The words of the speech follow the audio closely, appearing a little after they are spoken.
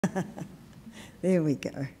There we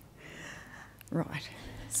go. Right,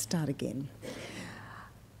 start again.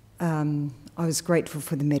 I was grateful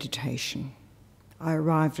for the meditation. I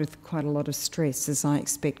arrived with quite a lot of stress, as I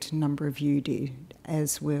expect a number of you did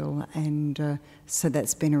as well, and so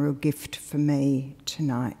that's been a real gift for me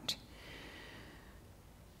tonight.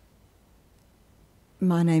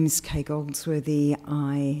 My name is Kay Goldsworthy.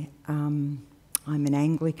 I'm an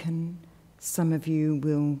Anglican. Some of you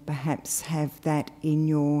will perhaps have that in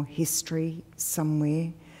your history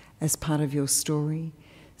somewhere as part of your story.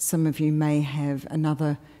 Some of you may have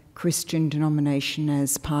another Christian denomination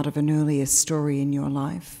as part of an earlier story in your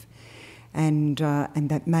life, and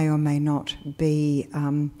that may or may not be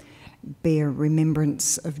a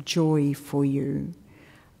remembrance of joy for you.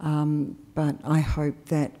 But I hope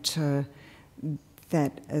that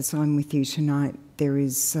that as I'm with you tonight, there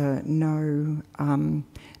is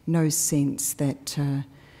no sense that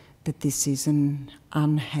that this is an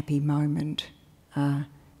unhappy moment,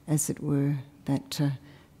 as it were, that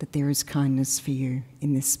there is kindness for you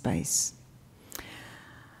in this space.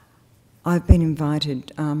 I've been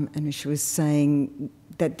invited, and as she was saying,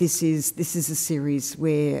 that this is a series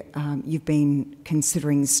where you've been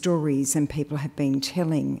considering stories and people have been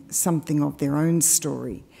telling something of their own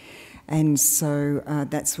story. And so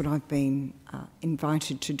that's what I've been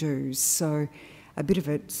invited to do. So a bit of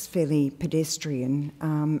it's fairly pedestrian,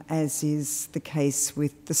 as is the case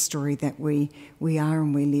with the story that we are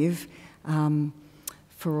and we live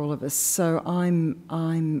for all of us. So I'm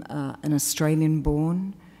an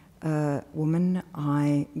Australian-born woman.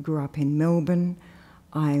 I grew up in Melbourne.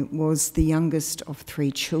 I was the youngest of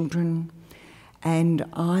 3 children, and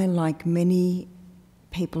I, like many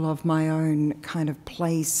people of my own kind of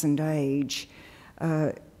place and age,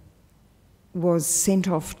 was sent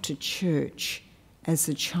off to church as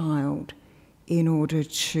a child in order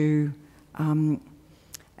to,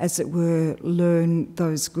 as it were, learn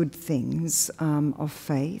those good things of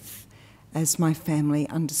faith, as my family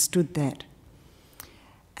understood that.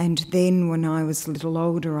 And then when I was a little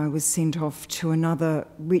older, I was sent off to another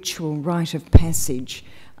ritual rite of passage,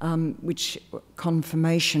 which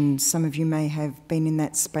confirmation, some of you may have been in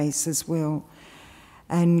that space as well.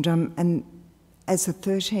 And as a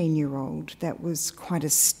 13-year-old, that was quite a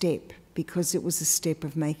step, because it was a step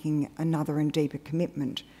of making another and deeper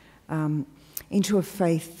commitment into a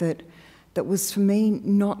faith that was for me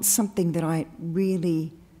not something that I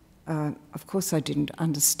really, of course I didn't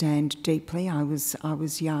understand deeply, I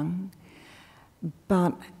was young,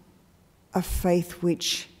 but a faith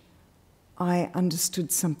which I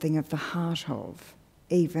understood something of the heart of,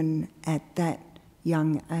 even at that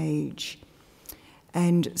young age,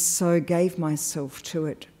 and so gave myself to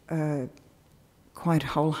it quite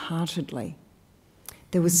wholeheartedly.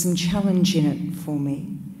 There was some challenge in it for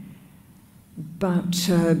me, but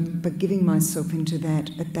giving myself into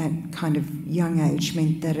that at that kind of young age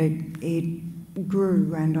meant that it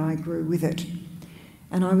grew, and I grew with it.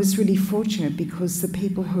 And I was really fortunate, because the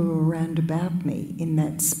people who were around about me in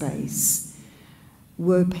that space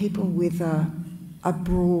were people with a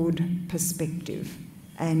broad perspective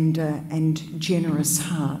and generous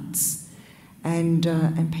hearts, and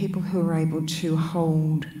people who were able to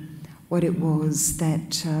hold what it was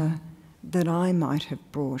that I might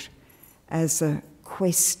have brought as a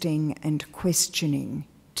questing and questioning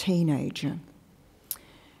teenager.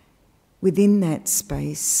 Within that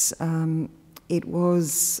space, it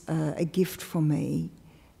was a gift for me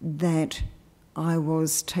that I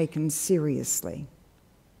was taken seriously.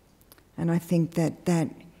 And I think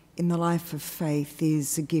that in the life of faith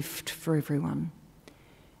is a gift for everyone.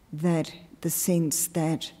 That the sense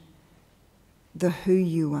that the who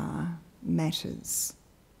you are matters,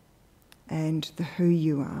 and the who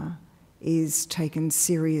you are is taken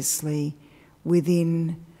seriously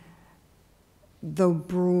within the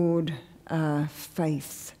broad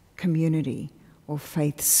faith community or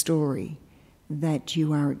faith story that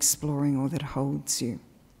you are exploring or that holds you.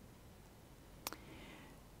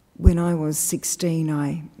 When I was 16,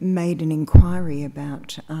 I made an inquiry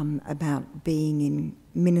about being in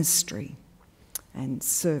ministry and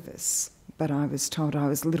service, but I was told I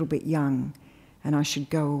was a little bit young and I should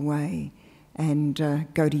go away and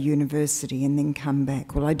go to university and then come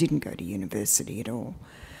back. Well, I didn't go to university at all,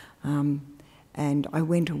 and I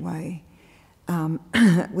went away.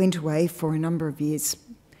 Went away for a number of years,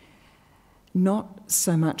 not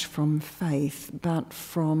so much from faith, but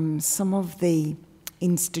from some of the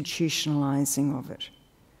institutionalising of it,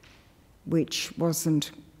 which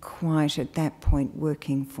wasn't quite at that point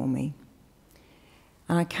working for me.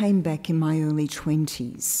 And I came back in my early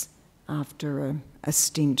 20s after a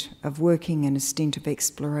stint of working and a stint of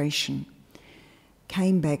exploration.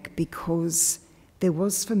 came back because there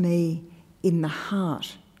was for me in the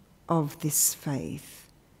heart of this faith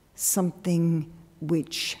something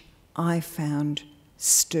which I found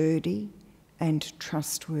sturdy and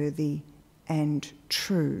trustworthy and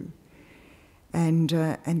true. And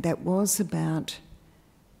that was about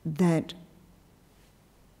that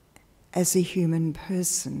as a human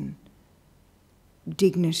person,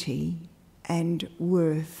 dignity and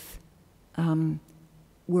worth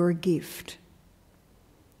were a gift.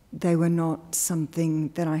 They were not something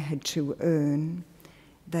that I had to earn.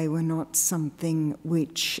 They were not something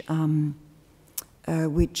which in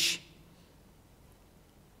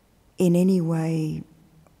any way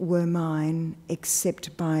were mine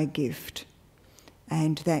except by a gift.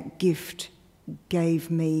 And that gift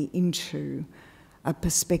gave me into a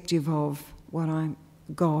perspective of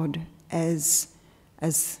God as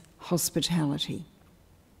hospitality,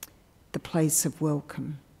 the place of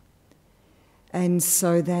welcome. And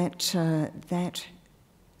so that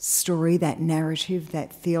story, that narrative,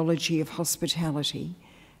 that theology of hospitality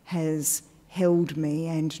has held me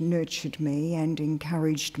and nurtured me and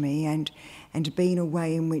encouraged me and been a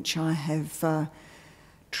way in which I have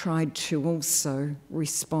tried to also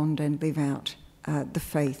respond and live out the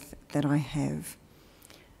faith that I have.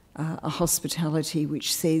 A hospitality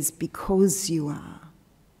which says, because you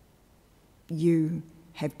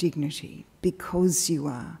have dignity, because you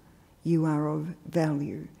are of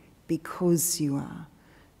value, because you are,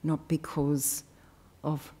 not because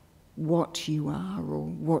of what you are or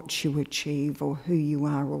what you achieve or who you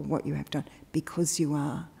are or what you have done, because you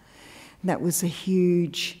are. That was a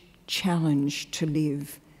huge challenge to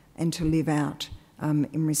live and to live out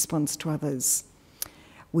in response to others,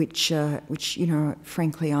 which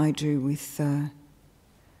frankly I do with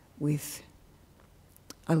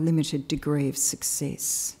a limited degree of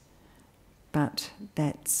success. But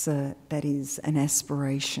that is an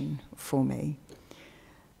aspiration for me,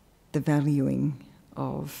 the valuing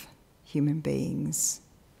of human beings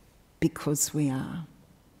because we are.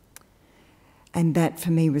 And that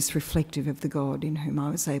for me was reflective of the God in whom I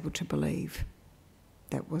was able to believe.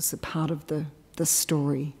 That was a part of the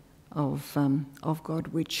story of God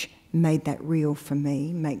which made that real for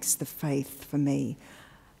me, makes the faith for me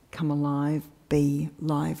come alive, be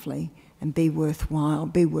lively, and be worthwhile,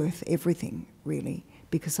 be worth everything, really,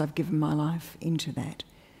 because I've given my life into that,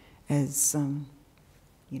 as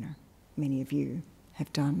many of you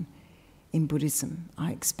have done in Buddhism,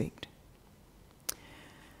 I expect.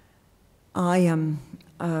 I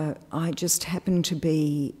just happened to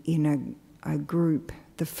be in a group,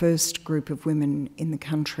 the first group of women in the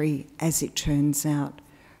country, as it turns out,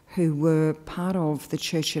 who were part of the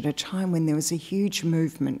church at a time when there was a huge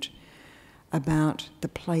movement about the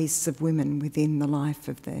place of women within the life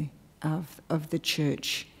of the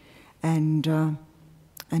church, and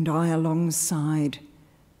I, alongside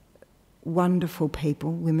wonderful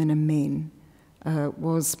people, women and men,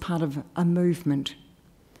 was part of a movement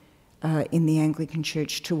in the Anglican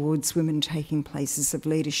Church towards women taking places of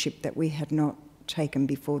leadership that we had not taken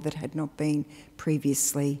before, that had not been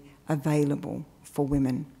previously available for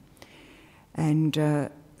women. And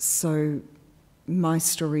so my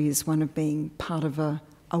story is one of being part of a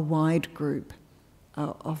wide group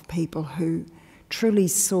of people who truly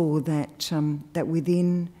saw that that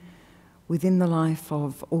within the life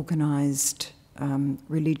of organised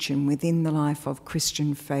religion, within the life of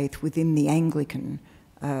Christian faith, within the Anglican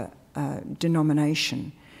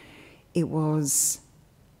denomination, it was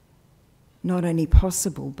not only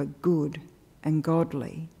possible but good and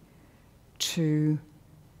godly to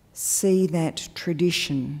see that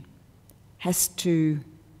tradition has to,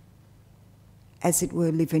 as it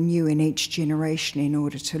were, live anew in each generation in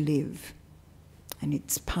order to live. And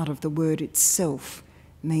it's part of the word itself,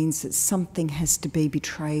 means that something has to be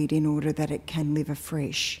betrayed in order that it can live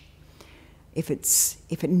afresh. If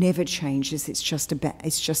it never changes, it's just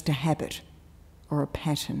a habit or a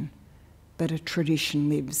pattern, but a tradition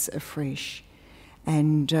lives afresh.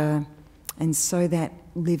 And so that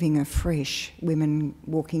living afresh, women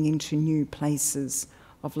walking into new places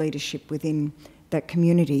of leadership within that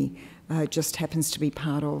community, just happens to be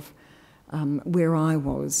part of where I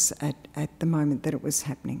was at the moment that it was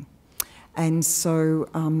happening. And so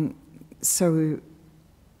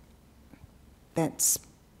that's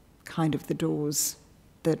kind of the doors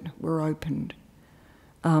that were opened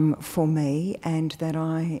for me and that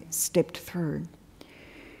I stepped through.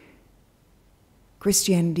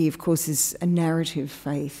 Christianity, of course, is a narrative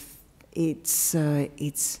faith. Its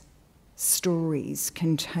stories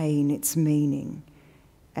contain its meaning,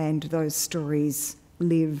 and those stories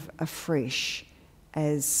live afresh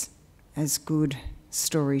as good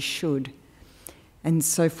stories should. And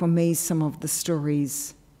so for me, some of the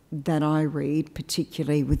stories that I read,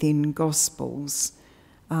 particularly within Gospels,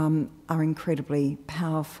 are incredibly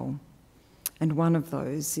powerful. And one of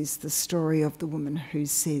those is the story of the woman who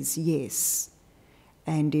says yes,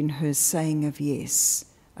 and in her saying of yes,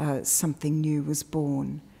 something new was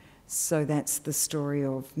born. So that's the story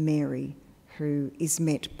of Mary, who is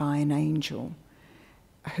met by an angel,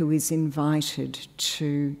 who is invited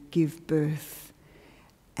to give birth,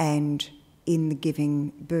 and in the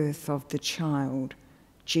giving birth of the child,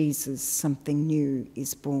 Jesus, something new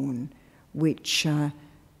is born, which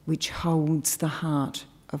holds the heart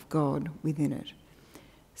of God within it.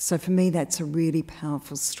 So for me, that's a really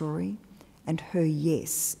powerful story, and her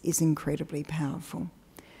yes is incredibly powerful.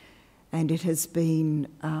 And it has been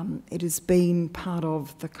part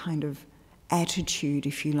of the kind of attitude,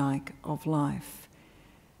 if you like, of life.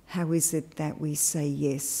 How is it that we say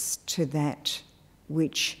yes to that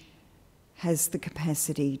which has the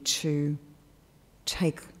capacity to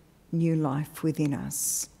take new life within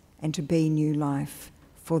us and to be new life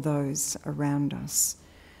for those around us?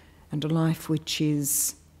 And a life which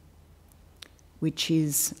is,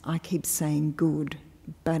 I keep saying good,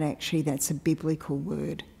 but actually that's a biblical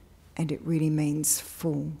word, and it really means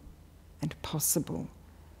full and possible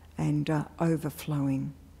and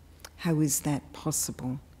overflowing. How is that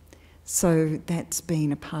possible? So that's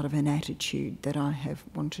been a part of an attitude that I have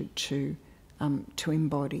wanted to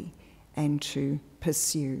embody and to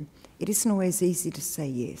pursue. It isn't always easy to say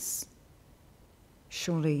yes.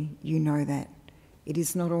 Surely you know that. It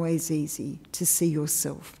is not always easy to see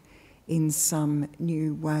yourself in some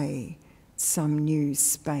new way, some new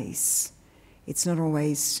space. It's not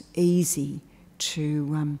always easy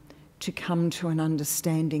to come to an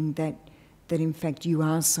understanding that in fact you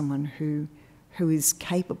are someone who is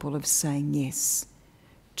capable of saying yes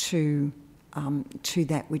to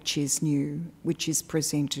that which is new, which is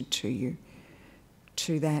presented to you,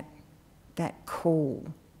 to that call,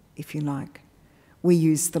 if you like. We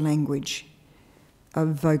use the language of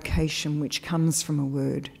vocation, which comes from a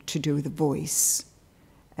word to do with a voice,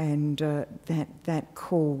 and that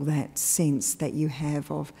call, that sense that you have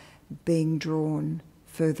of being drawn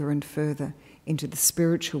further and further into the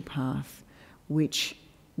spiritual path, which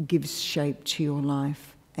gives shape to your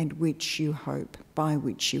life, and by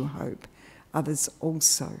which you hope others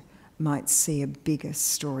also might see a bigger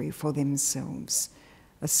story for themselves,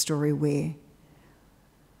 a story where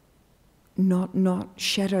not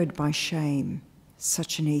shadowed by shame,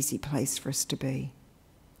 such an easy place for us to be,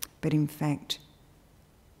 but in fact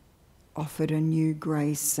offered a new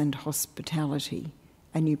grace and hospitality,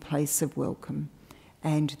 a new place of welcome,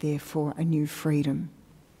 and therefore a new freedom.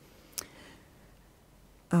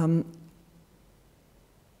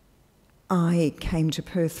 I came to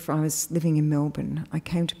Perth, I was living in Melbourne. I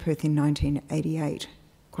came to Perth in 1988,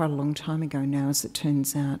 quite a long time ago now as it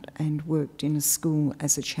turns out, and worked in a school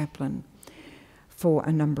as a chaplain for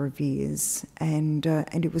a number of years. And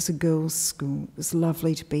it was a girls' school. It was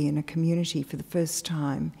lovely to be in a community for the first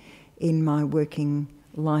time in my working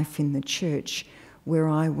life in the church, where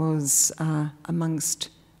I was amongst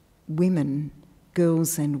women,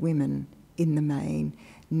 girls and women in the main,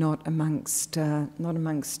 not amongst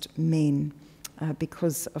men,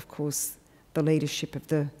 because of course the leadership of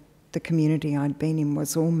the community I'd been in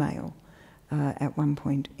was all male at one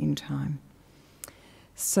point in time.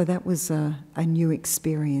 So that was a new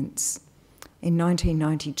experience. In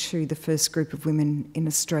 1992, the first group of women in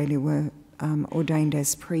Australia were ordained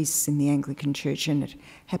as priests in the Anglican Church, and it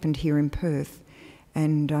happened here in Perth,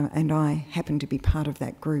 and I happened to be part of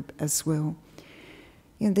that group as well.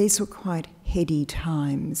 You know, these were quite heady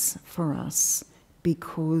times for us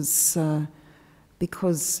because our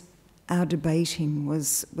debating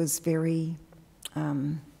was very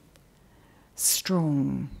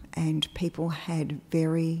strong, and people had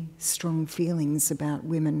very strong feelings about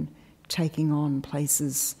women taking on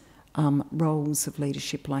places, roles of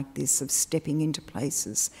leadership like this, of stepping into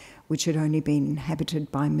places which had only been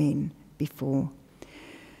inhabited by men before.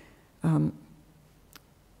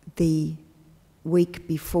 The week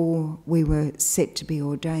before we were set to be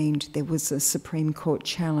ordained, there was a Supreme Court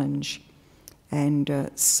challenge, and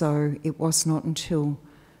so it was not until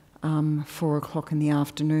 4 o'clock in the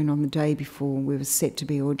afternoon on the day before we were set to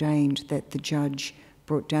be ordained that the judge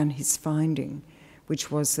brought down his finding, which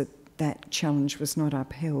was that challenge was not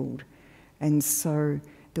upheld. And so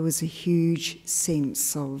there was a huge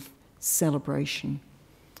sense of celebration.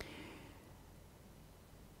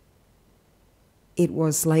 It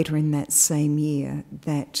was later in that same year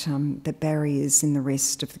that the barriers in the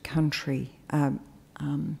rest of the country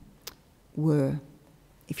were,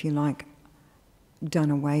 if you like,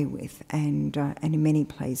 done away with, and in many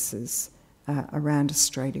places around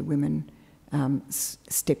Australia, women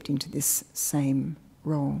stepped into this same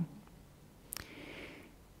role.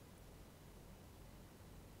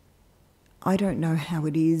 I don't know how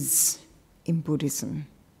it is in Buddhism.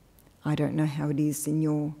 I don't know how it is in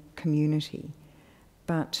your community,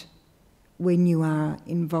 but when you are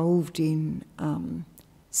involved in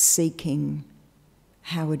seeking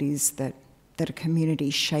how it is that a community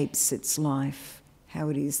shapes its life, how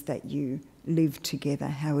it is that you live together,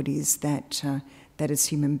 how it is that as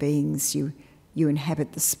human beings you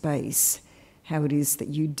inhabit the space, how it is that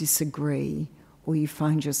you disagree or you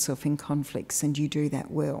find yourself in conflicts and you do that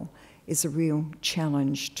well, is a real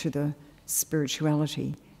challenge to the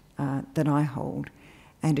spirituality that I hold,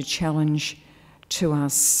 and a challenge to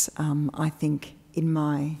us, I think, in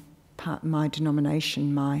my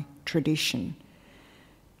denomination, my tradition,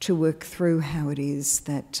 to work through how it is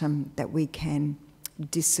that we can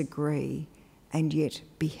disagree and yet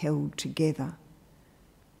be held together.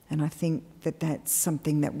 And I think that that's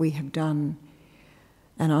something that we have done,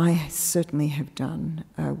 and I certainly have done,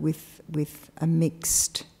 with a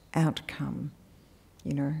mixed outcome.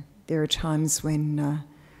 You know, there are times when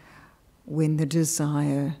the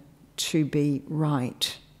desire to be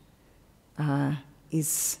right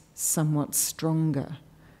is somewhat stronger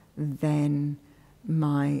than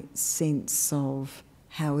my sense of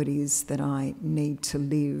how it is that I need to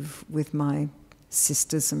live with my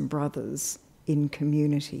sisters and brothers in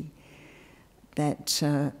community. That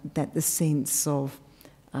the sense of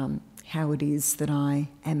how it is that I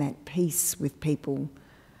am at peace with people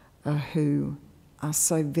who are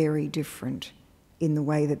so very different in the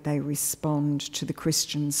way that they respond to the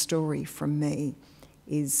Christian story from me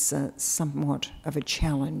is somewhat of a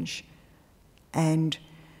challenge. And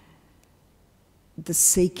the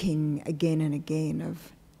seeking again and again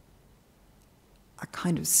of a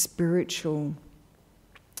kind of spiritual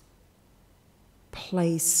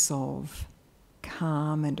place of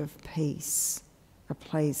calm and of peace, a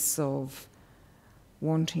place of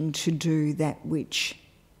wanting to do that which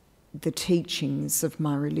the teachings of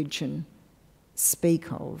my religion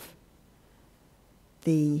speak of,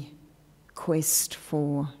 the quest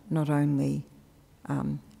for not only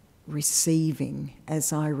receiving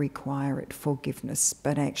as I require it forgiveness,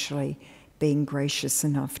 but actually being gracious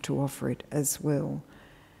enough to offer it as well,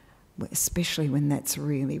 especially when that's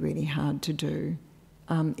really, really hard to do,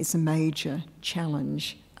 is a major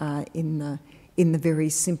challenge in the very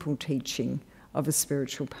simple teaching of a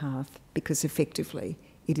spiritual path, because effectively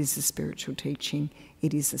it is a spiritual teaching,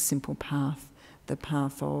 it is a simple path, the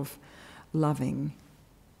path of loving,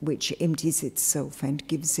 which empties itself and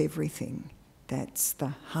gives everything. That's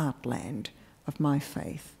the heartland of my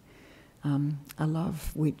faith. A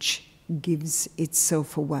love which gives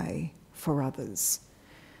itself away for others.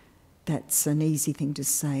 That's an easy thing to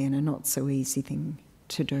say and a not so easy thing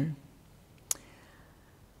to do.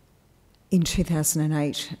 In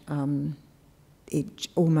 2008, it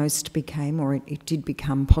almost became, or it did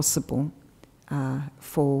become possible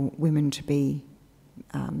for women to be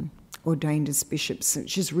ordained as bishops,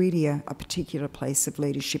 which is really a particular place of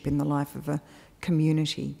leadership in the life of a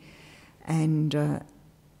community. And I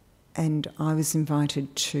was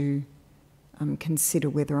invited to consider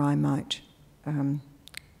whether I might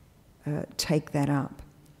take that up.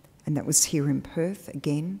 And that was here in Perth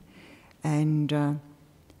again. And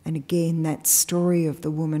again, that story of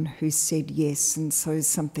the woman who said yes, and so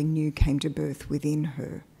something new came to birth within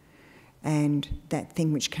her. And that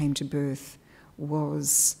thing which came to birth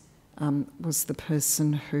was the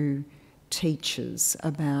person who teaches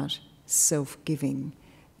about self-giving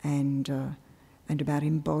and about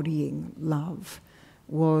embodying love,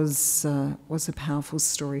 was a powerful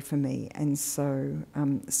story for me. And so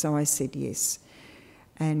I said yes,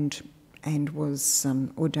 and was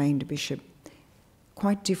ordained a bishop.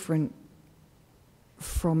 Quite different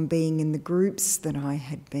from being in the groups that I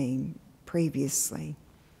had been previously.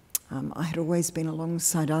 I had always been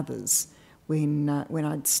alongside others when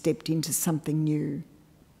I'd stepped into something new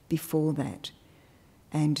before that.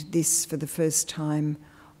 And this, for the first time,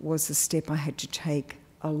 was a step I had to take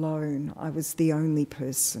alone. I was the only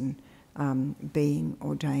person being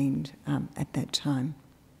ordained at that time.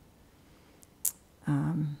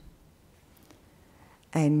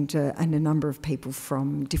 And a number of people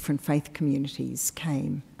from different faith communities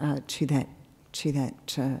came to that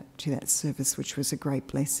service, which was a great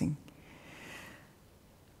blessing.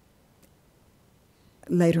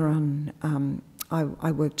 Later on,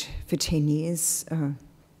 I worked for 10 years,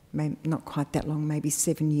 not quite that long, maybe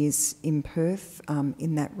 7 years in Perth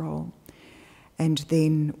in that role. and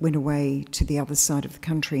then went away to the other side of the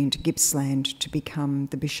country into Gippsland to become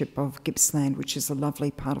the Bishop of Gippsland, which is a lovely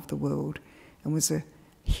part of the world, and was a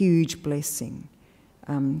huge blessing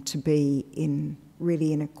to be in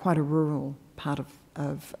quite a rural part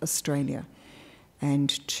of Australia,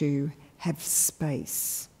 and to have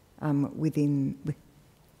space within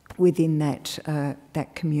that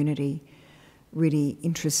community, really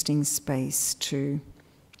interesting space to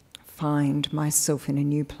find myself in a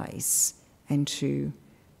new place and to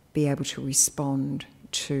be able to respond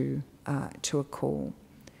to a call.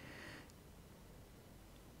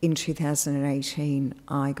 In 2018,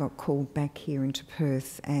 I got called back here into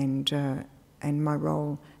Perth, and my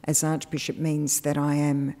role as Archbishop means that I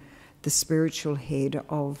am the spiritual head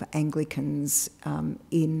of Anglicans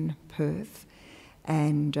in Perth,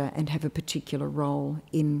 and have a particular role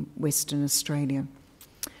in Western Australia.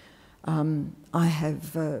 I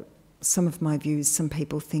have some of my views, some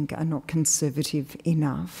people think are not conservative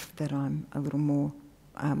enough, that I'm a little more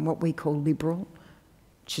what we call liberal,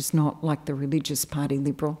 which is not like the religious party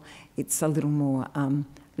liberal. It's a little more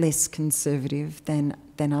less conservative than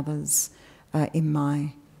others in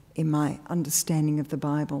my understanding of the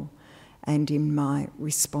Bible and in my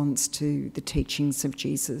response to the teachings of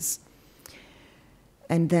Jesus.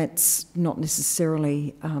 And that's not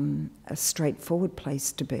necessarily a straightforward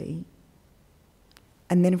place to be.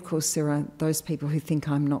 And then, of course, there are those people who think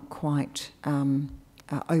I'm not quite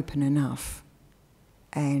open enough.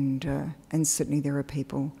 And certainly there are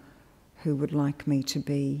people who would like me to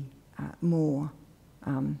be more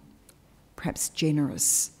perhaps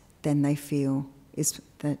generous than they feel is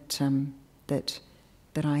that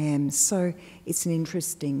I am. So it's an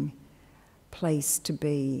interesting place to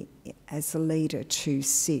be as a leader, to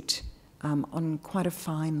sit on quite a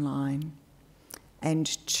fine line, and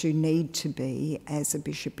to need to be, as a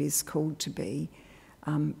bishop is called to be,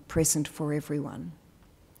 present for everyone.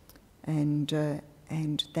 And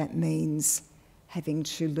that means having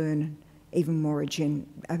to learn even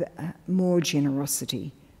more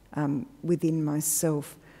generosity within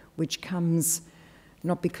myself, which comes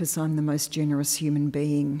not because I'm the most generous human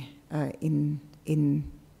being in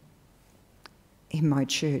my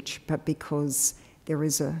church, but because there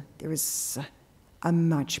is a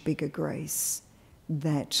much bigger grace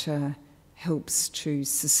that helps to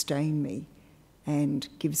sustain me and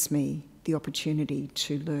gives me the opportunity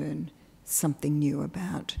to learn something new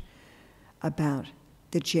about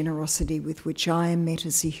the generosity with which I am met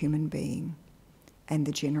as a human being, and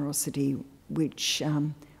the generosity which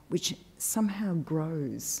somehow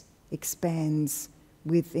grows, expands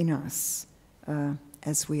within us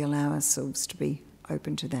as we allow ourselves to be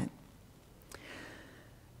open to that.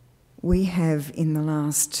 We have, in the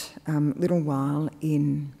last little while,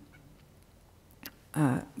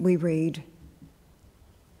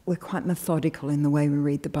 we're quite methodical in the way we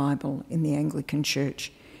read the Bible in the Anglican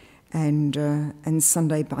Church, and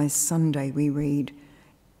Sunday by Sunday we read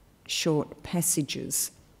short passages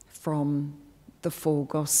from the four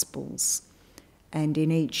Gospels, and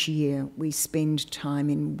in each year we spend time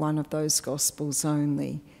in one of those Gospels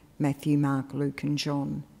only: Matthew, Mark, Luke and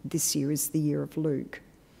John. This year is the year of Luke.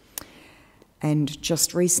 And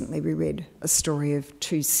just recently we read a story of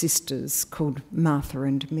two sisters called Martha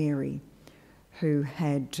and Mary, who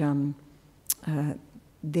had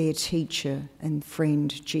their teacher and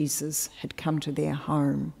friend Jesus had come to their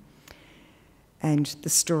home. And the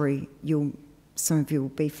story, some of you will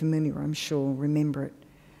be familiar, I'm sure, remember it.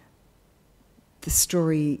 The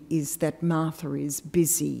story is that Martha is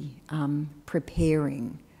busy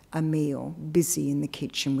preparing a meal, busy in the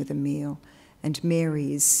kitchen with a meal, and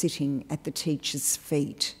Mary is sitting at the teacher's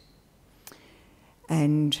feet.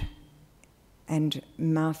 And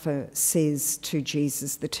Martha says to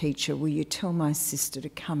Jesus, the teacher, "Will you tell my sister to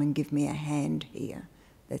come and give me a hand here?"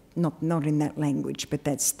 Not in that language, but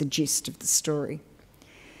that's the gist of the story.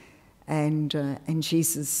 And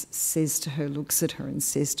Jesus says to her, looks at her and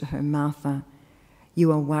says to her, "Martha,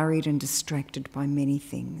 you are worried and distracted by many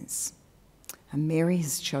things, and Mary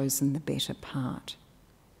has chosen the better part."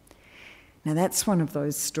 Now that's one of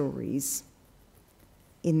those stories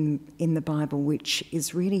in the Bible which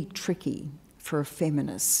is really tricky for a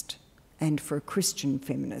feminist and for a Christian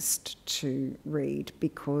feminist to read,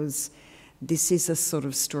 because this is a sort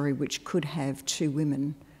of story which could have two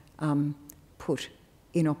women put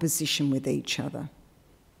in opposition with each other.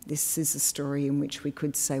 This is a story in which we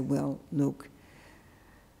could say, well, look,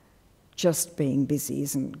 just being busy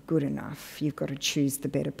isn't good enough. You've got to choose the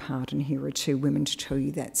better part, and here are two women to tell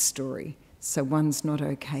you that story. So one's not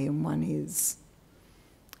okay and one is.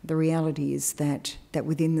 The reality is that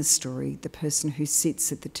within the story, the person who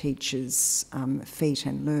sits at the teacher's feet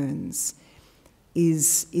and learns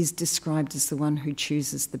is described as the one who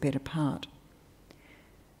chooses the better part.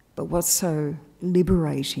 But what's so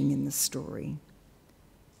liberating in the story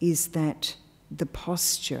is that the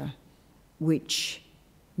posture which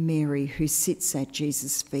Mary, who sits at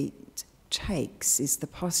Jesus' feet, takes is the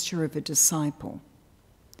posture of a disciple,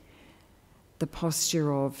 the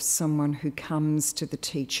posture of someone who comes to the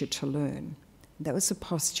teacher to learn. That was a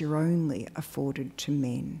posture only afforded to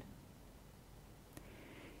men.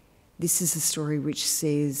 This is a story which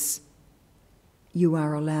says, you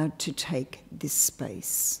are allowed to take this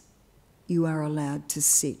space. You are allowed to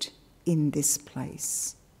sit in this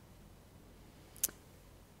place.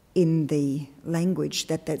 In the language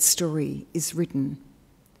that story is written,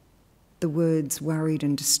 the words worried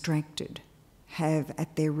and distracted have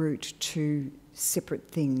at their root two separate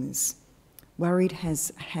things. Worried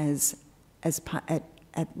has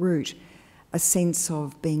at root a sense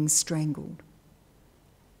of being strangled.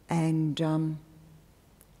 And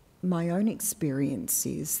my own experience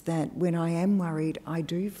is that when I am worried, I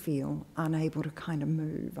do feel unable to kind of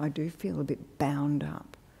move. I do feel a bit bound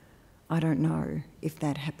up. I don't know if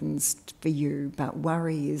that happens for you, but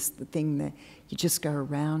worry is the thing that you just go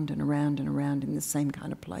around and around and around in the same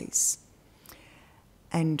kind of place.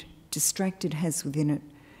 And distracted has within it,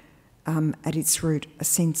 at its root, a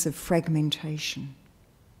sense of fragmentation.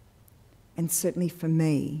 And certainly for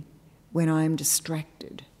me, when I am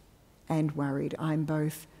distracted and worried, I'm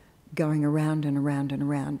both going around and around and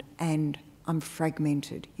around, and I'm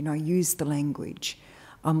fragmented. You know, I use the language.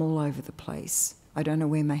 I'm all over the place. I don't know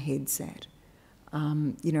where my head's at.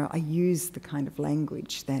 You know, I use the kind of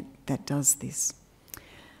language that does this.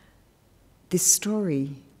 This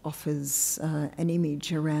story offers an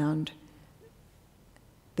image around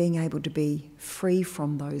being able to be free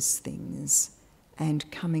from those things and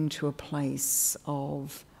coming to a place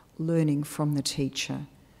of learning from the teacher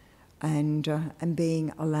and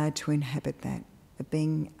being allowed to inhabit that, of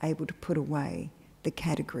being able to put away the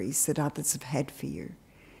categories that others have had for you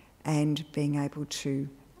and being able to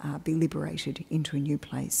be liberated into a new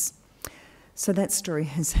place. So that story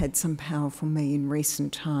has had some power for me in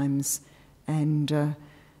recent times, and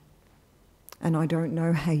I don't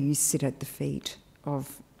know how you sit at the feet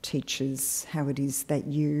of teachers, how it is that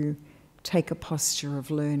you take a posture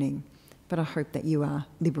of learning, but I hope that you are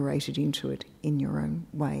liberated into it in your own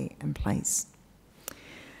way and place.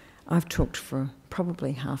 I've talked for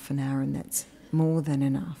probably half an hour, and that's more than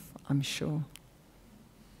enough, I'm sure.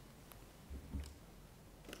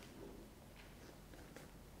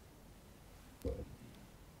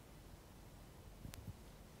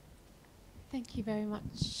 Thank you very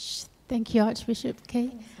much. Thank you, Archbishop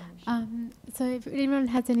Kay. So if anyone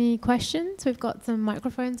has any questions, we've got some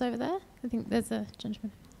microphones over there. I think there's a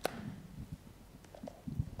gentleman.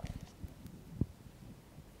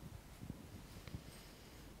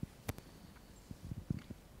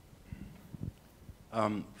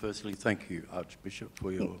 Firstly, thank you, Archbishop,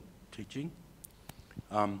 for your teaching.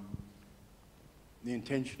 The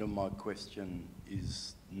intention of my question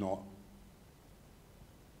is not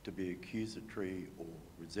to be accusatory or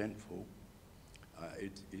resentful.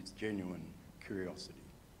 It's genuine curiosity.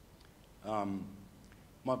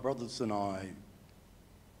 My brothers and I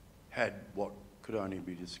had what could only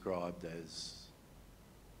be described as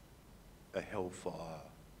a hellfire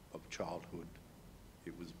of childhood.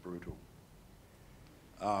 It was brutal.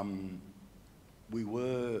 We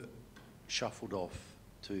were shuffled off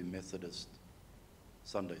to Methodist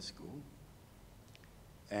Sunday school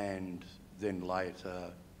and then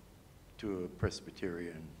later to a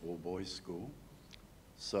Presbyterian all-boys school.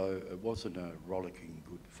 So it wasn't a rollicking,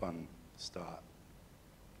 good, fun start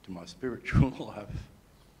to my spiritual life.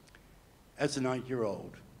 As an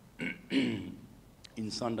 8-year-old in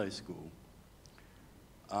Sunday school,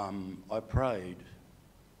 I prayed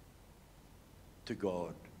to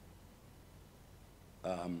God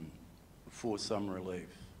for some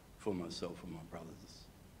relief for myself and my brothers.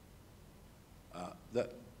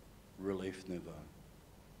 That relief never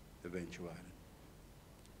eventuated.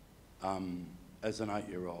 As an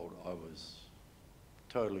 8-year-old, I was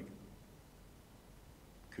totally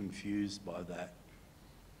confused by that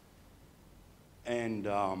and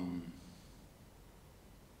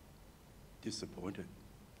disappointed.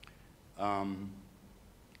 I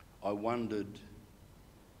wondered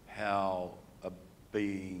how a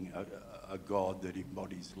being, a God that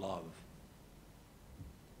embodies love,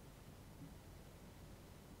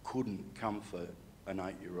 couldn't comfort an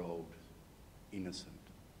 8-year-old innocent.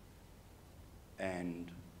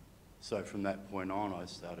 And so from that point on, I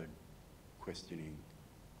started questioning.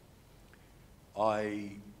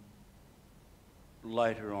 I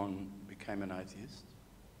later on became an atheist.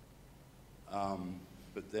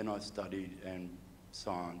 But then I studied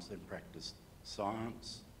science and practiced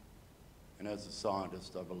science. And as a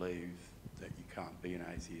scientist, I believe that you can't be an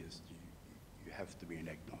atheist. You have to be an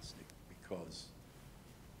agnostic, because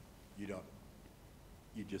you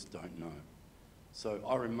just don't know. So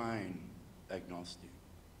I remain agnostic.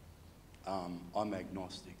 I'm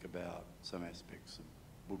agnostic about some aspects of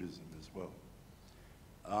Buddhism as well.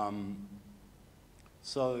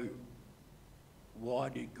 So why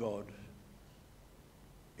did God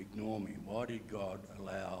ignore me? Why did God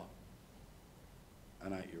allow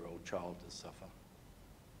an 8-year-old child to suffer?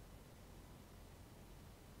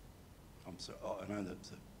 I know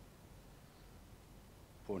that's a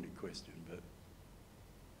pointed question, but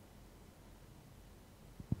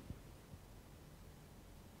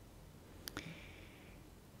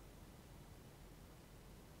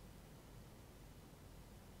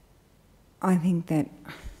I think that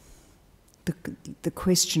the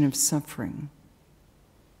question of suffering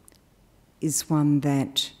is one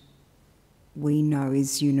that we know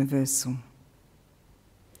is universal,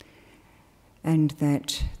 and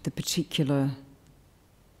that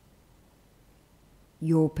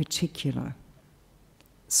your particular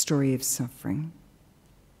story of suffering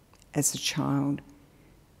as a child,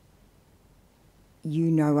 you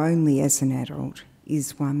know only as an adult,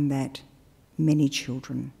 is one that many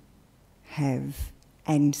children have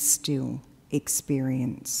and still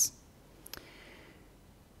experience.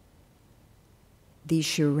 The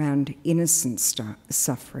issue around innocent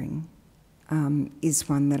suffering is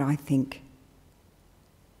one that I think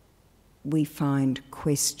we find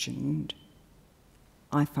questioned.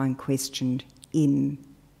 I find questioned in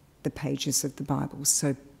the pages of the Bible.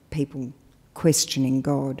 So people questioning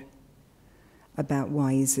God about,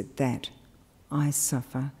 why is it that I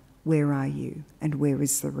suffer? Where are you? And where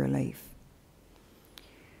is the relief?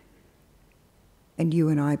 And you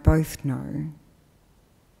and I both know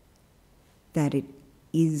that it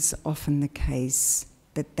is often the case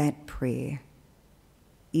that that prayer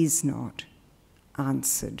is not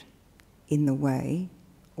answered in the way,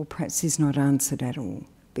 or perhaps is not answered at all.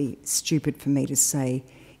 Be stupid for me to say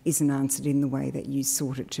isn't answered in the way that you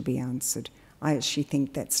sought it to be answered. I actually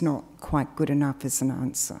think that's not quite good enough as an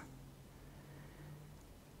answer,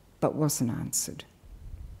 but wasn't answered.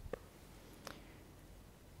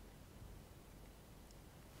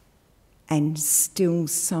 And still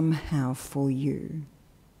somehow for you,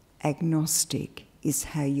 agnostic is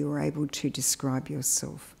how you're able to describe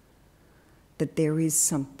yourself. That there is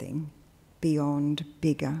something beyond,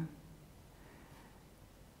 bigger,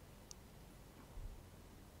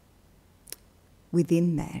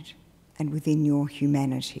 within that and within your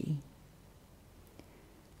humanity.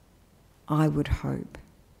 I would hope,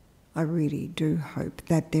 I really do hope,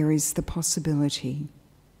 that there is the possibility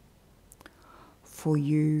for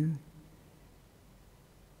you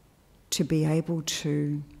to be able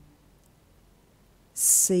to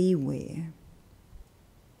see where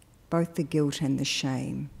both the guilt and the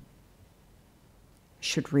shame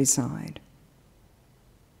should reside.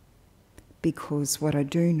 Because what I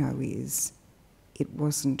do know is it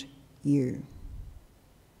wasn't you.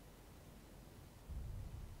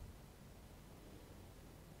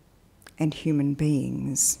 And human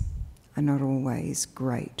beings are not always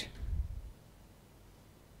great.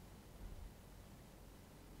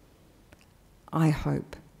 I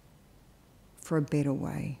hope for a better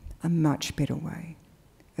way, a much better way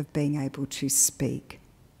of being able to speak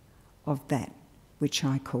of that which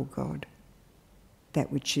I call God, that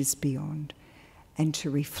which is beyond, and to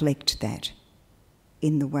reflect that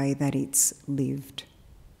in the way that it's lived.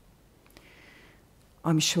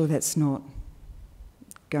 I'm sure that's not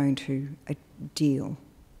going to a deal,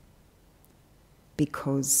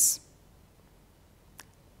 because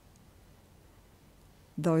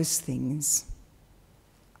those things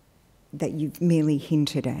that you've merely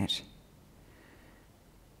hinted at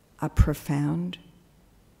are profound,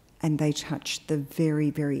 and they touch the very,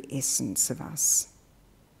 very essence of us.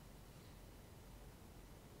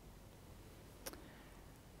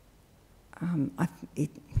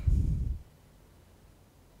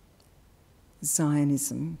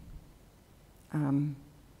 Zionism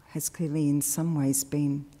has clearly in some ways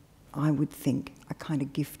been, I would think, a kind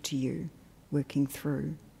of gift to you, working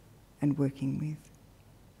through and working with.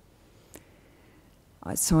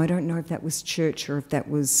 So I don't know if that was church or if that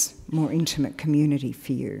was more intimate community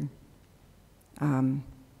for you.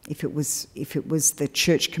 If it was the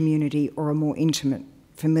church community or a more intimate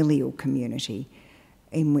familial community,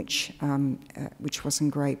 in which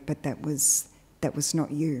wasn't great, but that was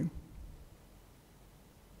not you.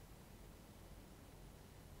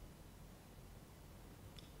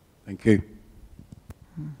 Thank you.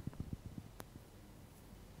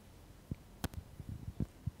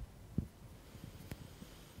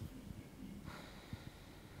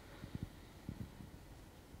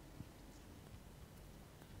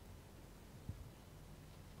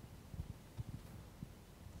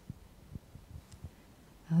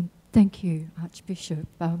 Thank you, Archbishop.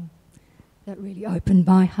 That really opened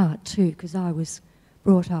my heart too, because I was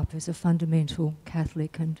brought up as a fundamental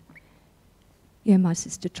Catholic, and yeah, my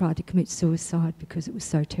sister tried to commit suicide because it was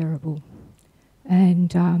so terrible.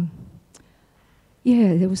 And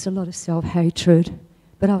yeah, there was a lot of self-hatred,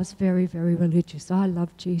 but I was very, very religious. I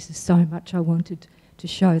loved Jesus so much, I wanted to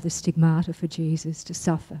show the stigmata for Jesus to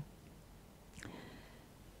suffer.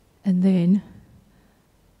 And then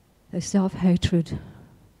the self-hatred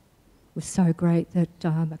was so great that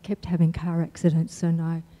I kept having car accidents,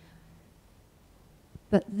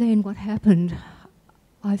 but then what happened,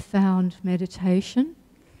 I found meditation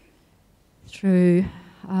through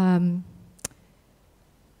the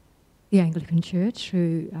Anglican Church,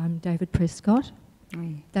 through David Prescott.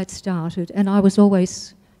 That started, and I was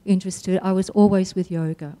always interested, I was always with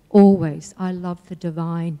yoga, always. I loved the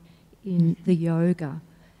divine in the yoga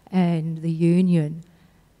and the union,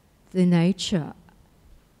 the nature.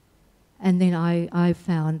 And then I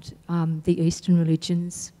found the Eastern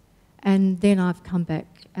religions, and then I've come back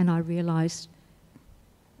and I realised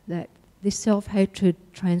that this self-hatred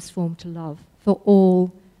transformed to love for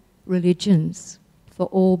all religions, for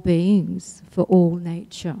all beings, for all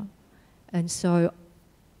nature. And so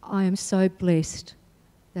I am so blessed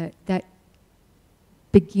that that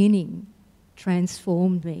beginning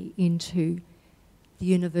transformed me into the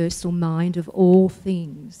universal mind of all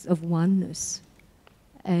things, of oneness.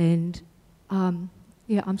 And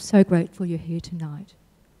yeah, I'm so grateful you're here tonight.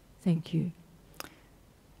 Thank you.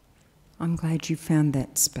 I'm glad you found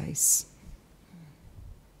that space.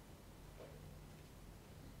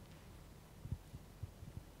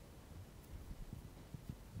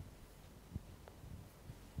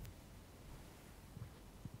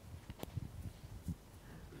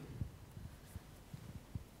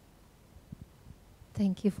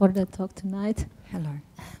 Thank you for the talk tonight. Hello.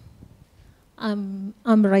 I'm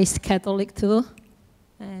raised Catholic too,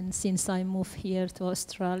 and since I moved here to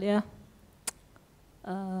Australia,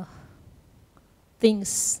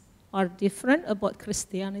 things are different about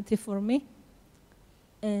Christianity for me.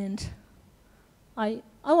 And I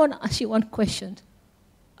want to ask you one question.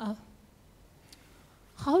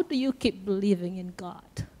 How do you keep believing in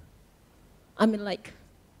God? I mean, like,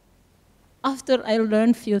 after I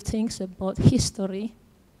learned few things about history,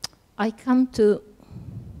 I come to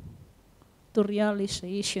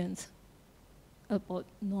realizations about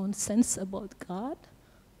nonsense about God.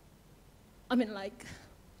 I mean, like,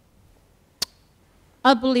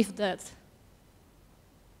 I believe that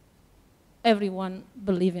everyone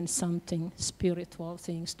believes in something, spiritual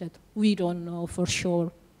things that we don't know for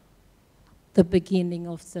sure. The beginning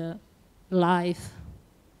of the life,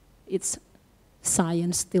 it's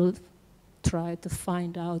science still try to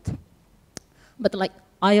find out. But like,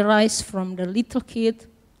 I rise from the little kid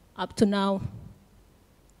up to now,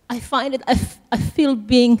 I find it, I feel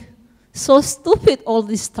being so stupid all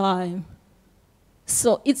this time.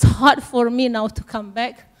 So it's hard for me now to come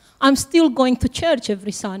back. I'm still going to church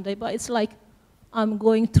every Sunday, but it's like I'm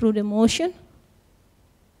going through the motion.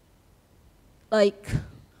 Like,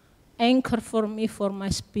 anchor for me for my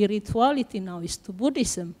spirituality now is to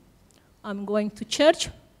Buddhism. I'm going to church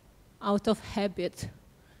out of habit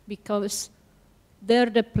because they're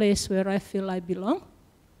the place where I feel I belong.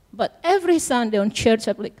 But every Sunday on church,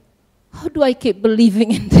 I'm like, how do I keep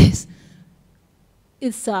believing in this?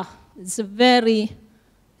 It's a very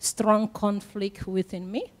strong conflict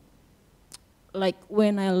within me. Like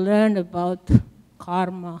when I learned about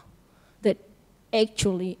karma, that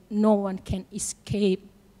actually no one can escape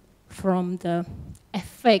from the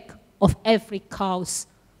effect of every cause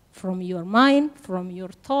from your mind, from your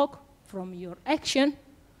talk, from your action.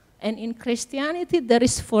 And in Christianity, there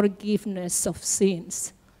is forgiveness of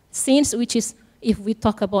sins. Sins, which is, if we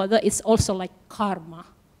talk about that, it's also like karma,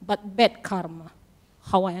 but bad karma,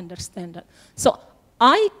 how I understand that. So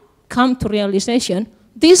I come to realization,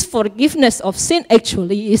 this forgiveness of sin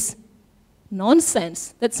actually is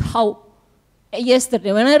nonsense. That's how,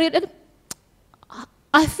 yesterday when I read it,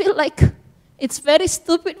 I feel like it's very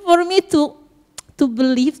stupid for me to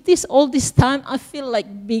believe this all this time. I feel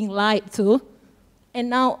like being lied to. And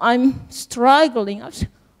now I'm struggling.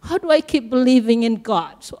 How do I keep believing in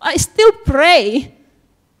God? So I still pray,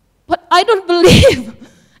 but I don't believe.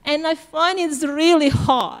 And I find it's really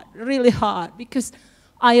hard, because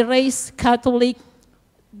I raised Catholic.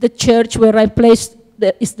 The church where I placed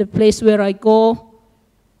is the place where I go,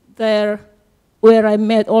 there where I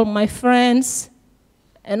met all my friends.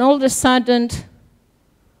 And all of a sudden,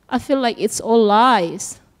 I feel like it's all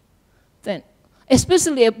lies. Then,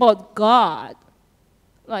 especially about God.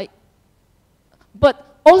 Like, but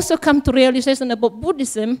also come to realization about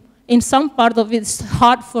Buddhism. in some part of it, it's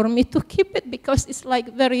hard for me to keep it because it's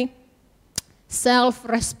like very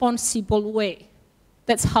self-responsible way.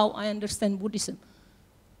 That's how I understand Buddhism.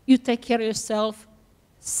 You take care of yourself,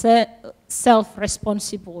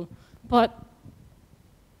 self-responsible. But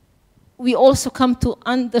we also come to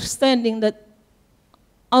understanding that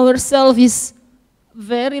ourself is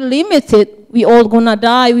very limited. We all gonna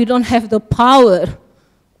die. We don't have the power.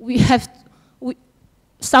 We have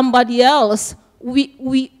somebody else.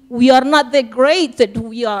 We are not that great that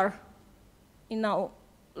we are,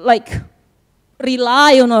 like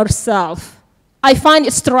rely on ourselves. I find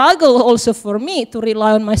it struggle also for me to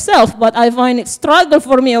rely on myself, but I find it struggle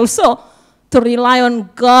for me also to rely on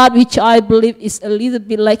God, which I believe is a little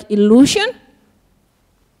bit like illusion.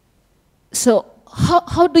 So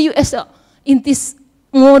how do you, in this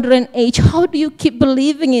modern age, how do you keep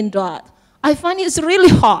believing in God? I find it's really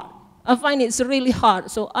hard. I find it's really hard.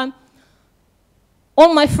 So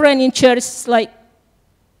all my friends in church, like,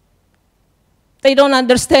 they don't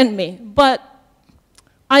understand me. But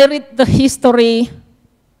I read the history,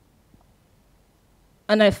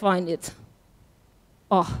 and I find it,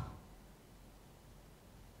 I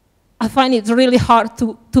find it really hard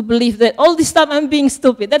to believe that all this time I'm being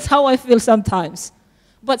stupid. That's how I feel sometimes.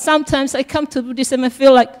 But sometimes I come to Buddhism and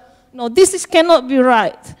feel like, no, cannot be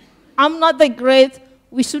right. I'm not that great.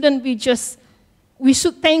 We shouldn't be we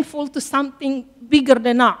should thankful to something bigger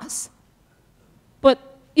than us. But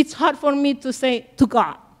it's hard for me to say to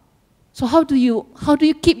God. So how do you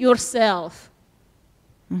keep yourself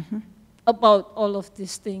about all of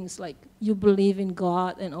these things, like you believe in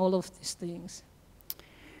God and all of these things?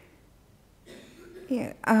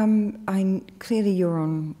 Yeah, clearly you're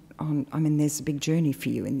on. I mean, there's a big journey for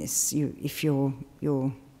you in this. If you're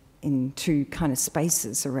in two kind of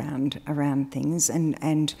spaces around things,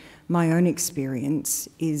 and my own experience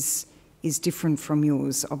is different from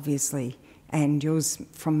yours, obviously, and yours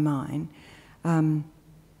from mine.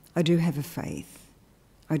 I do have a faith.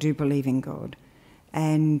 I do believe in God,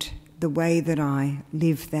 and the way that I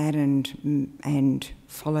live that and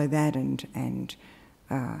follow that and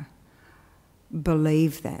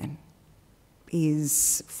believe that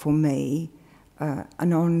is, for me,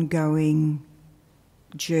 an ongoing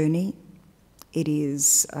journey. It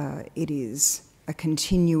is a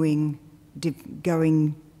continuing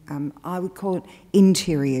going. I would call it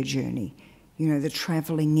interior journey. The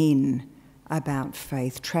travelling in about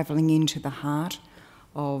faith, travelling into the heart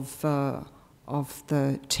of the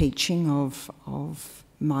teaching of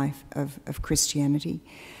Christianity,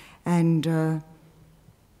 and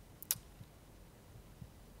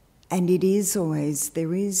it is always,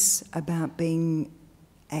 there is about being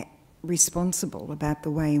responsible about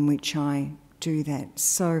the way in which I do that.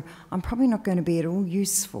 So I'm probably not going to be at all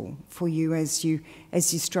useful for you as you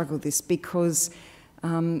struggle this, because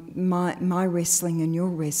my wrestling and your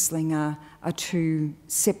wrestling are two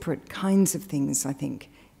separate kinds of things, I think.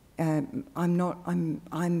 My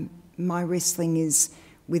wrestling is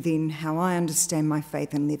within how I understand my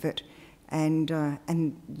faith and live it, and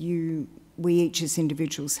we each as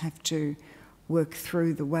individuals have to work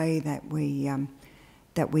through the way that we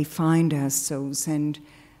find ourselves. And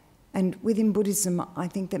within Buddhism, I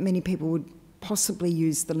think that many people would possibly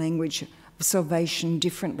use the language of salvation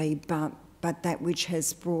differently, but that which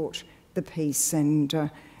has brought the peace and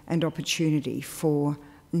opportunity for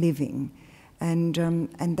living, and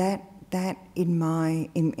that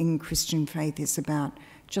in Christian faith is about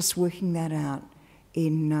just working that out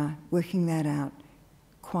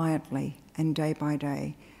quietly and day by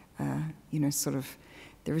day.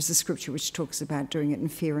 There is a scripture which talks about doing it in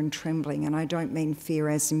fear and trembling, and I don't mean fear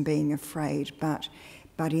as in being afraid, but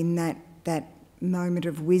in that moment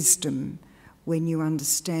of wisdom when you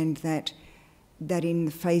understand that in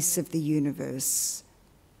the face of the universe,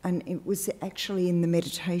 and it was actually in the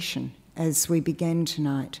meditation as we began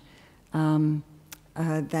tonight,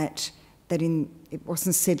 that it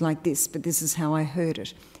wasn't said like this, but this is how I heard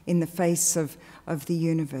it. In the face of the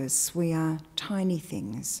universe, we are tiny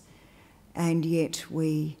things, and yet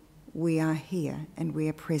we are here, and we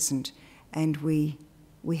are present, and we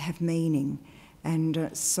have meaning. And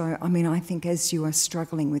so, I mean, I think as you are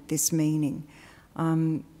struggling with this meaning,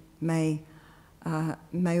 may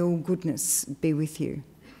all goodness be with you.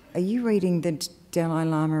 Are you reading the Dalai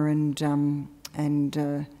Lama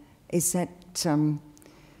and is that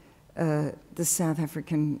the South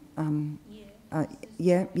African?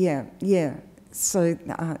 Yeah. So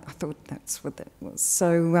I thought that's what that was.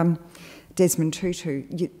 So Desmond Tutu,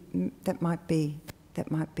 that might be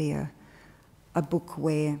a book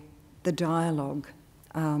where the dialogue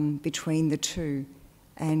between the two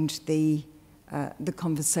and the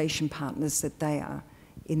conversation partners that they are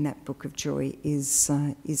in that book of joy is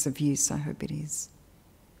of use. I hope it is.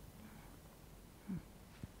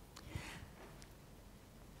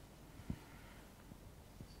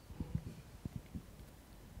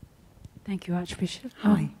 Thank you, Archbishop.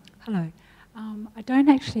 Hi. Hello. I don't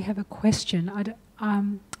actually have a question. I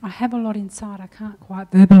have a lot inside. I can't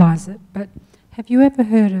quite verbalise it. But have you ever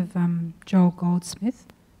heard of Joel Goldsmith?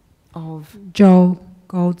 Of? Joel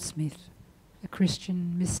Goldsmith, a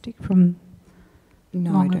Christian mystic from long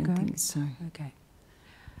ago? No, I don't think so. Okay.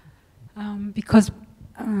 Because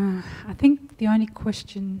I think the only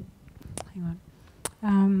question... Hang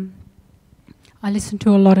on. I listen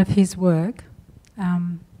to a lot of his work,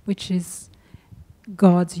 which is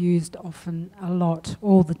God's used often a lot,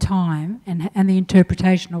 all the time, and the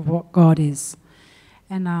interpretation of what God is.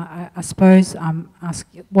 And I suppose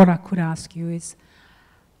what I could ask you is,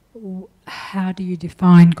 how do you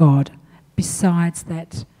define God? Besides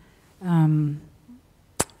that,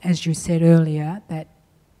 as you said earlier, that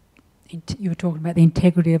you were talking about the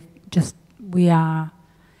integrity of just we are.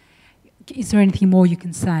 Is there anything more you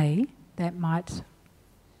can say that might,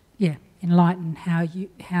 enlighten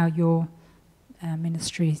how your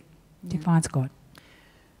ministry defines God?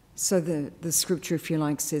 So the scripture, if you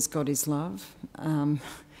like, says God is love,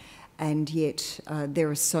 and yet there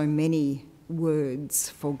are so many words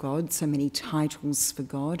for God, so many titles for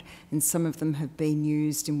God, and some of them have been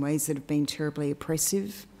used in ways that have been terribly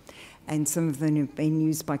oppressive, and some of them have been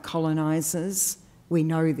used by colonisers. We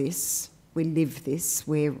know this, we live this,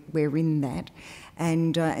 we're in that,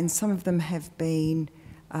 and some of them have been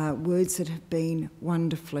words that have been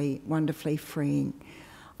wonderfully, wonderfully freeing.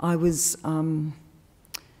 I was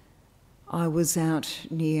out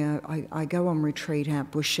near, I go on retreat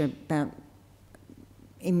out bush about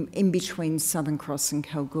in between Southern Cross and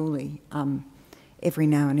Kalgoorlie every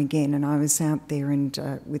now and again, and I was out there and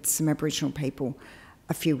with some Aboriginal people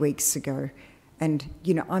a few weeks ago, and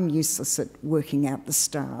I'm useless at working out the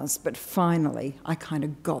stars, but finally I kind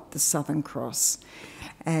of got the Southern Cross,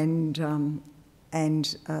 and one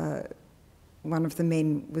of the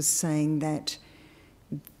men was saying that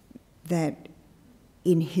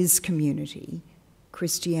in his community,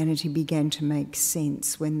 Christianity began to make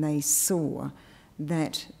sense when they saw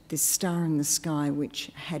that this star in the sky,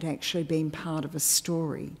 which had actually been part of a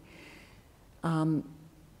story,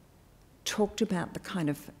 talked about the kind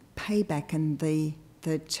of payback and the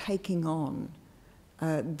taking on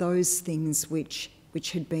those things which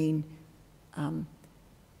had been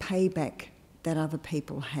payback that other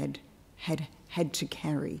people had to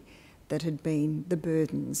carry, that had been the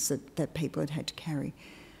burdens that people had to carry.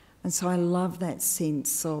 And so I love that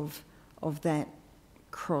sense of that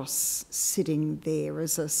cross sitting there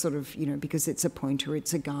as a sort of, because it's a pointer,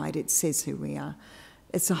 it's a guide, it says who we are.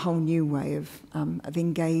 It's a whole new way of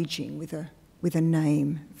engaging with a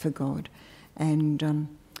name for God and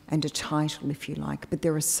a title, if you like. But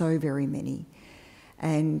there are so very many.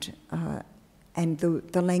 And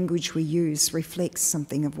the language we use reflects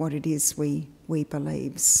something of what it is we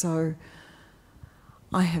believe. So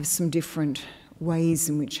I have some different ways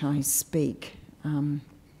in which I speak,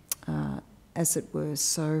 as it were.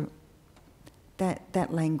 So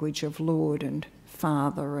that language of Lord and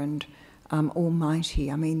Father and Almighty,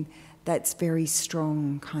 I mean, that's very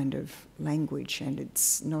strong kind of language, and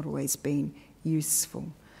it's not always been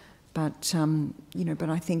useful. But but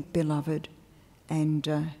I think beloved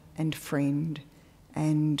and friend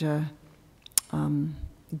and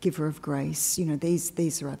giver of grace,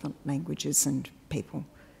 these are other languages, and people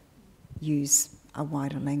use a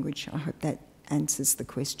wider language. I hope that answers the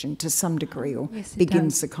question to some degree, or yes,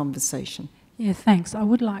 begins the conversation. Yeah, thanks. I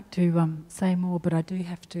would like to say more, but I do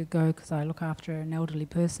have to go because I look after an elderly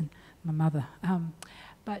person, my mother.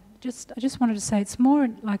 But I just wanted to say it's more,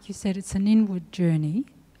 like you said, it's an inward journey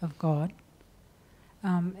of God,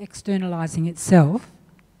 externalising itself,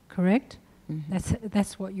 correct? Mm-hmm.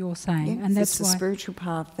 That's what you're saying, yeah, and that's the spiritual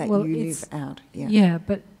path that you live out. Yeah. Yeah,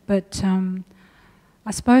 but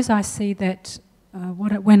I suppose I see that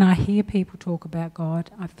when I hear people talk about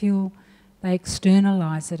God, I feel they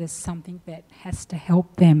externalise it as something that has to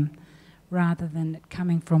help them rather than it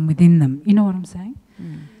coming from within them. You know what I'm saying?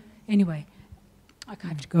 Mm. Anyway, I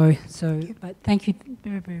have to go. So, but thank you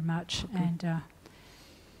very, very much. Okay. And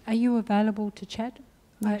are you available to chat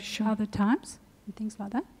at sure. other times and things like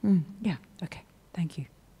that? Mm. Yeah. Okay. Thank you.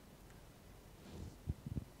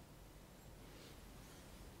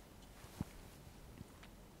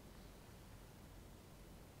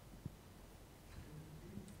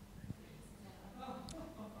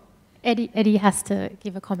 Eddie has to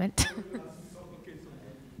give a comment.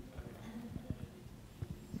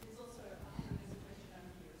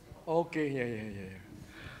 Okay, yeah.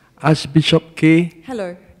 Archbishop Kay.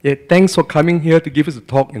 Hello. Yeah, thanks for coming here to give us a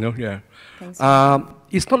talk, yeah. Thanks.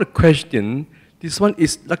 It's not a question. This one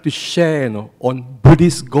is like to share, on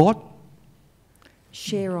Buddhist God.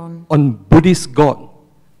 Share on? On Buddhist God.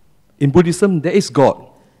 In Buddhism, there is God.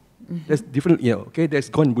 There's different, okay, there's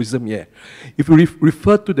God in Buddhism, yeah. If you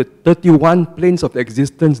refer to the 31 planes of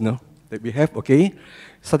existence, that we have, okay,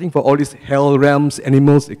 starting for all these hell realms,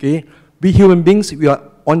 animals, okay, we human beings, we are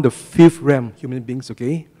on the 5th realm, human beings,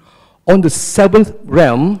 okay. On the 7th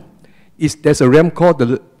realm, there's a realm called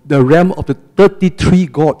the realm of the 33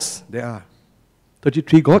 gods. There are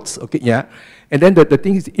 33 gods, okay, yeah. And then the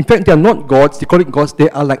thing is, in fact, they are not gods, they call it gods, they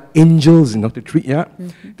are like angels, the three, yeah.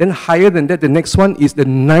 Then higher than that, the next one is the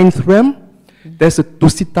 9th realm. There's a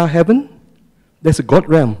Tusita heaven, there's a God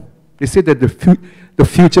realm. They say that the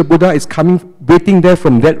future Buddha is coming, waiting there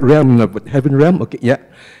from that realm, heaven realm, okay, yeah.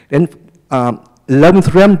 Then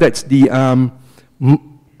 11th realm, that's the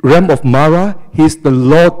realm of Mara. He's the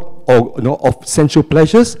Lord of sensual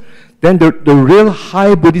pleasures. Then the real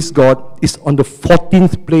high Buddhist God is on the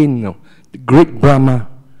 14th plane, the great Brahma.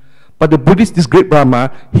 But this great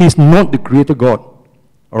Brahma, he's not the creator God.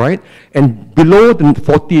 All right? And below the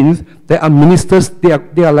 14th, there are ministers, they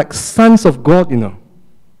are like sons of God,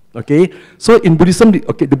 Okay? So in Buddhism,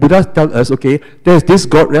 okay, the Buddha tells us, okay, there's this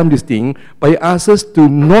God realm, this thing, but he asks us to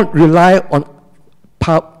not rely on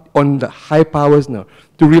the high powers now,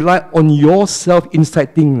 to rely on yourself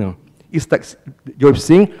inside thing now. It's like you're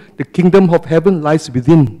saying the kingdom of heaven lies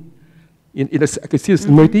within. I can see the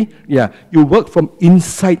similarity. Yeah, you work from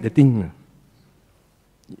inside the thing.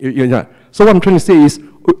 Yeah. So what I'm trying to say is,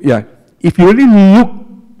 if you really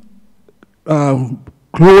look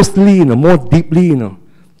closely, more deeply,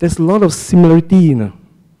 there's a lot of similarity,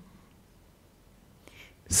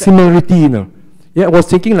 Similarity, Yeah, I was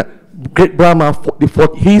thinking like great Brahma,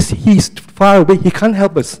 he's far away, he can't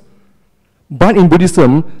help us. But in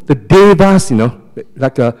Buddhism, the devas,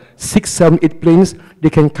 like 6, 7, 8 planes, they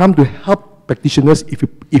can come to help practitioners if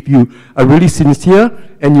you are really sincere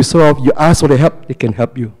and you ask for the help, they can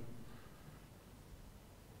help you.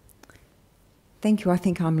 Thank you. I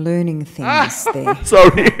think I'm learning things there.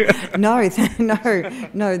 Sorry. No.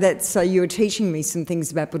 That's you were teaching me some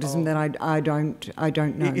things about Buddhism that I don't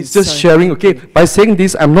know. It's just sharing. Okay, by saying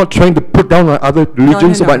this, I'm not trying to put down on other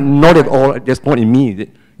religions, but not at all. That's not in me.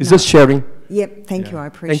 It's just sharing. Yep. Thank you. I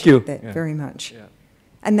appreciate that very much. Yeah.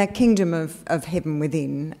 And that kingdom of heaven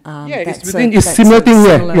within. It's within. It's similar thing.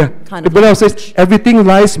 Yeah. Kind the of Buddha says everything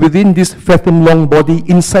lies within this fathom long body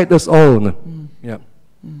inside us all. Yeah.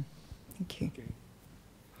 Thank you.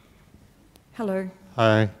 Hello.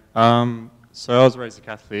 Hi. So I was raised a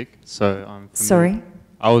Catholic, so I'm familiar. Sorry?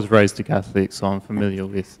 I was raised a Catholic, so I'm familiar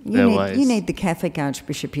with their ways. You need the Catholic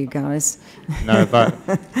Archbishop, you guys. No, but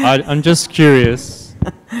I'm just curious.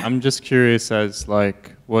 I'm just curious as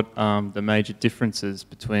like what the major differences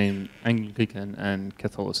between Anglican and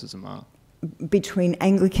Catholicism are. Between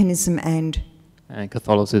Anglicanism and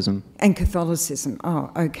Catholicism. And Catholicism.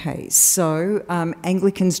 Oh, okay. So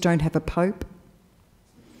Anglicans don't have a pope.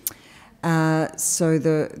 So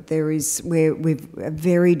we've a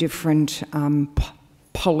very different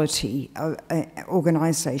polity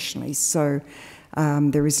organisationally. So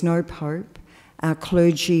there is no pope. Our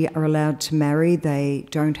clergy are allowed to marry. They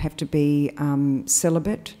don't have to be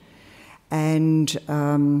celibate. And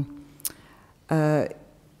are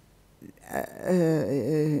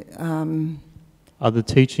the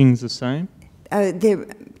teachings the same?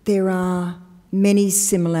 There are many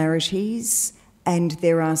similarities, and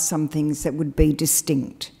there are some things that would be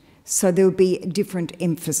distinct. So there would be different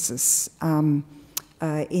emphasis in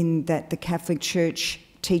that the Catholic Church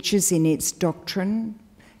teaches in its doctrine,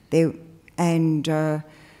 and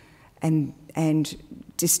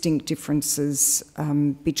distinct differences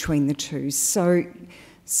between the two. So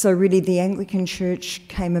really, the Anglican Church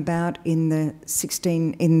came about in the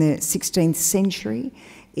 16th century.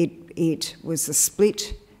 It was a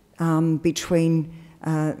split between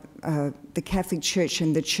the Catholic Church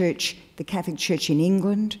and the Catholic Church in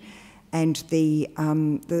England, and the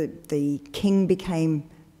king became,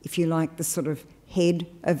 if you like, the sort of head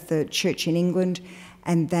of the Church in England,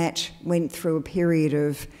 and that went through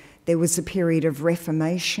there was a period of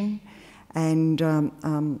Reformation, and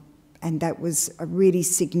that was a really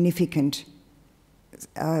significant,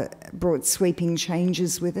 brought sweeping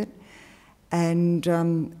changes with it, and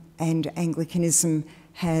Anglicanism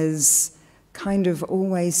has kind of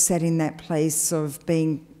always sat in that place of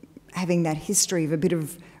having that history of a bit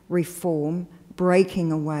of reform,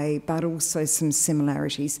 breaking away, but also some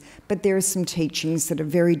similarities. But there are some teachings that are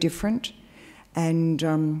very different, and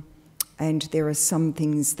there are some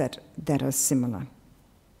things that are similar.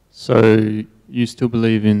 So you still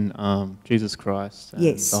believe in Jesus Christ and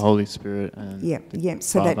Yes. the Holy Spirit and Yeah. the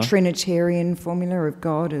So that Father? Trinitarian formula of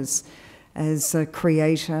God as a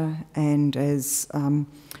creator and as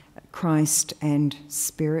Christ and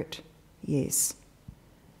Spirit, yes.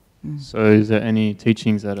 So is there any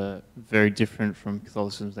teachings that are very different from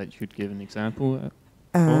Catholicism that you could give an example for?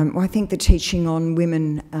 Well, I think the teaching on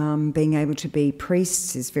women being able to be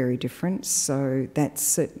priests is very different. So that's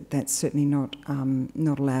certainly not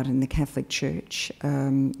allowed in the Catholic Church.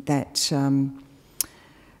 You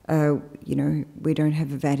know, we don't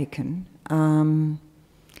have a Vatican.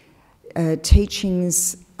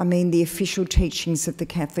 Teachings. I mean, the official teachings of the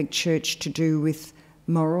Catholic Church to do with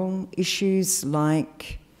moral issues,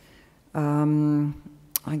 like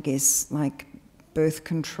I guess like birth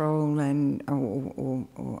control and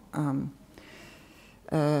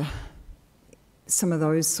some of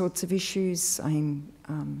those sorts of issues. I mean,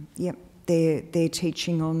 they're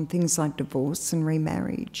teaching on things like divorce and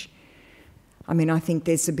remarriage. I mean, I think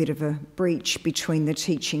there's a bit of a breach between the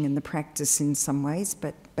teaching and the practice in some ways,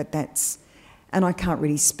 but that's, and I can't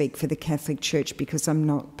really speak for the Catholic Church because I'm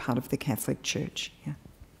not part of the Catholic Church. Yeah.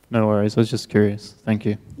 No worries, I was just curious. Thank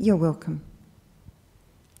you. You're welcome.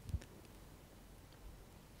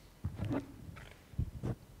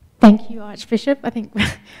 Thank you, Archbishop. I think we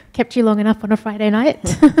kept you long enough on a Friday night.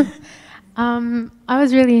 I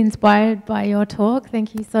was really inspired by your talk.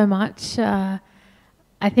 Thank you so much. I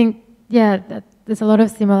think, that there's a lot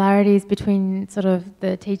of similarities between sort of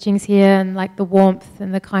the teachings here and like the warmth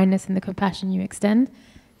and the kindness and the compassion you extend.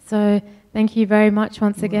 So thank you very much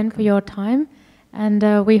once again for your time. And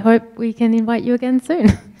we hope we can invite you again soon.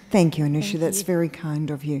 Thank you, Anusha. That's very kind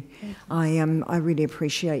of you. I really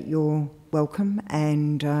appreciate your welcome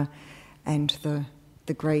and the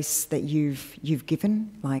grace that you've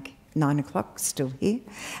given. Like 9 o'clock, still here,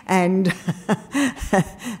 and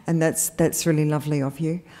and that's really lovely of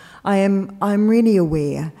you. I'm really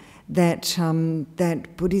aware that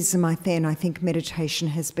that Buddhism, I think meditation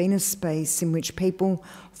has been a space in which people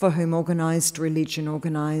for whom organised religion,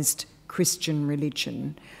 organised Christian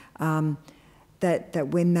religion, that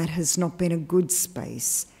when that has not been a good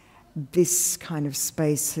space, this kind of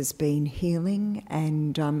space has been healing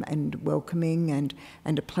and welcoming and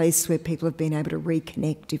a place where people have been able to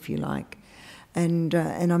reconnect, if you like, and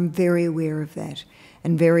I'm very aware of that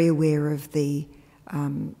and very aware of the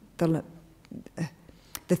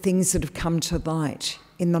things that have come to light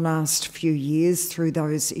in the last few years through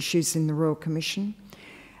those issues in the Royal Commission,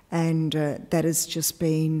 and that has just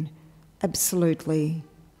been absolutely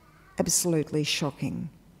shocking.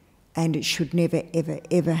 And it should never, ever,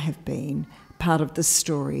 ever have been part of the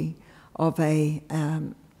story of a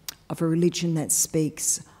religion that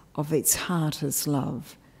speaks of its heart as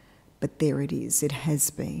love. But there it is, it has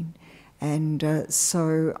been. And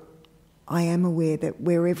so I am aware that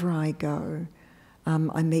wherever I go,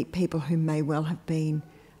 I meet people who may well have been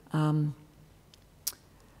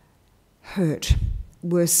hurt,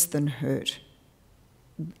 worse than hurt,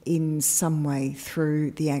 in some way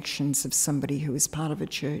through the actions of somebody who is part of a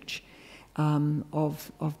church,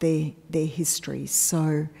 of their history.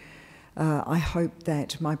 So I hope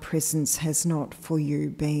that my presence has not for you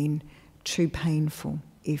been too painful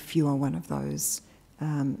if you are one of those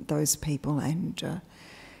people.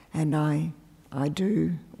 And I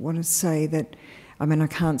do want to say that, I mean, I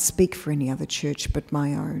can't speak for any other church but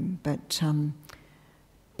my own, but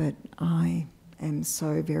I am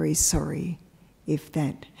so very sorry if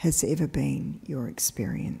that has ever been your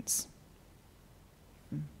experience.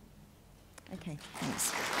 Okay,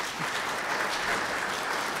 thanks.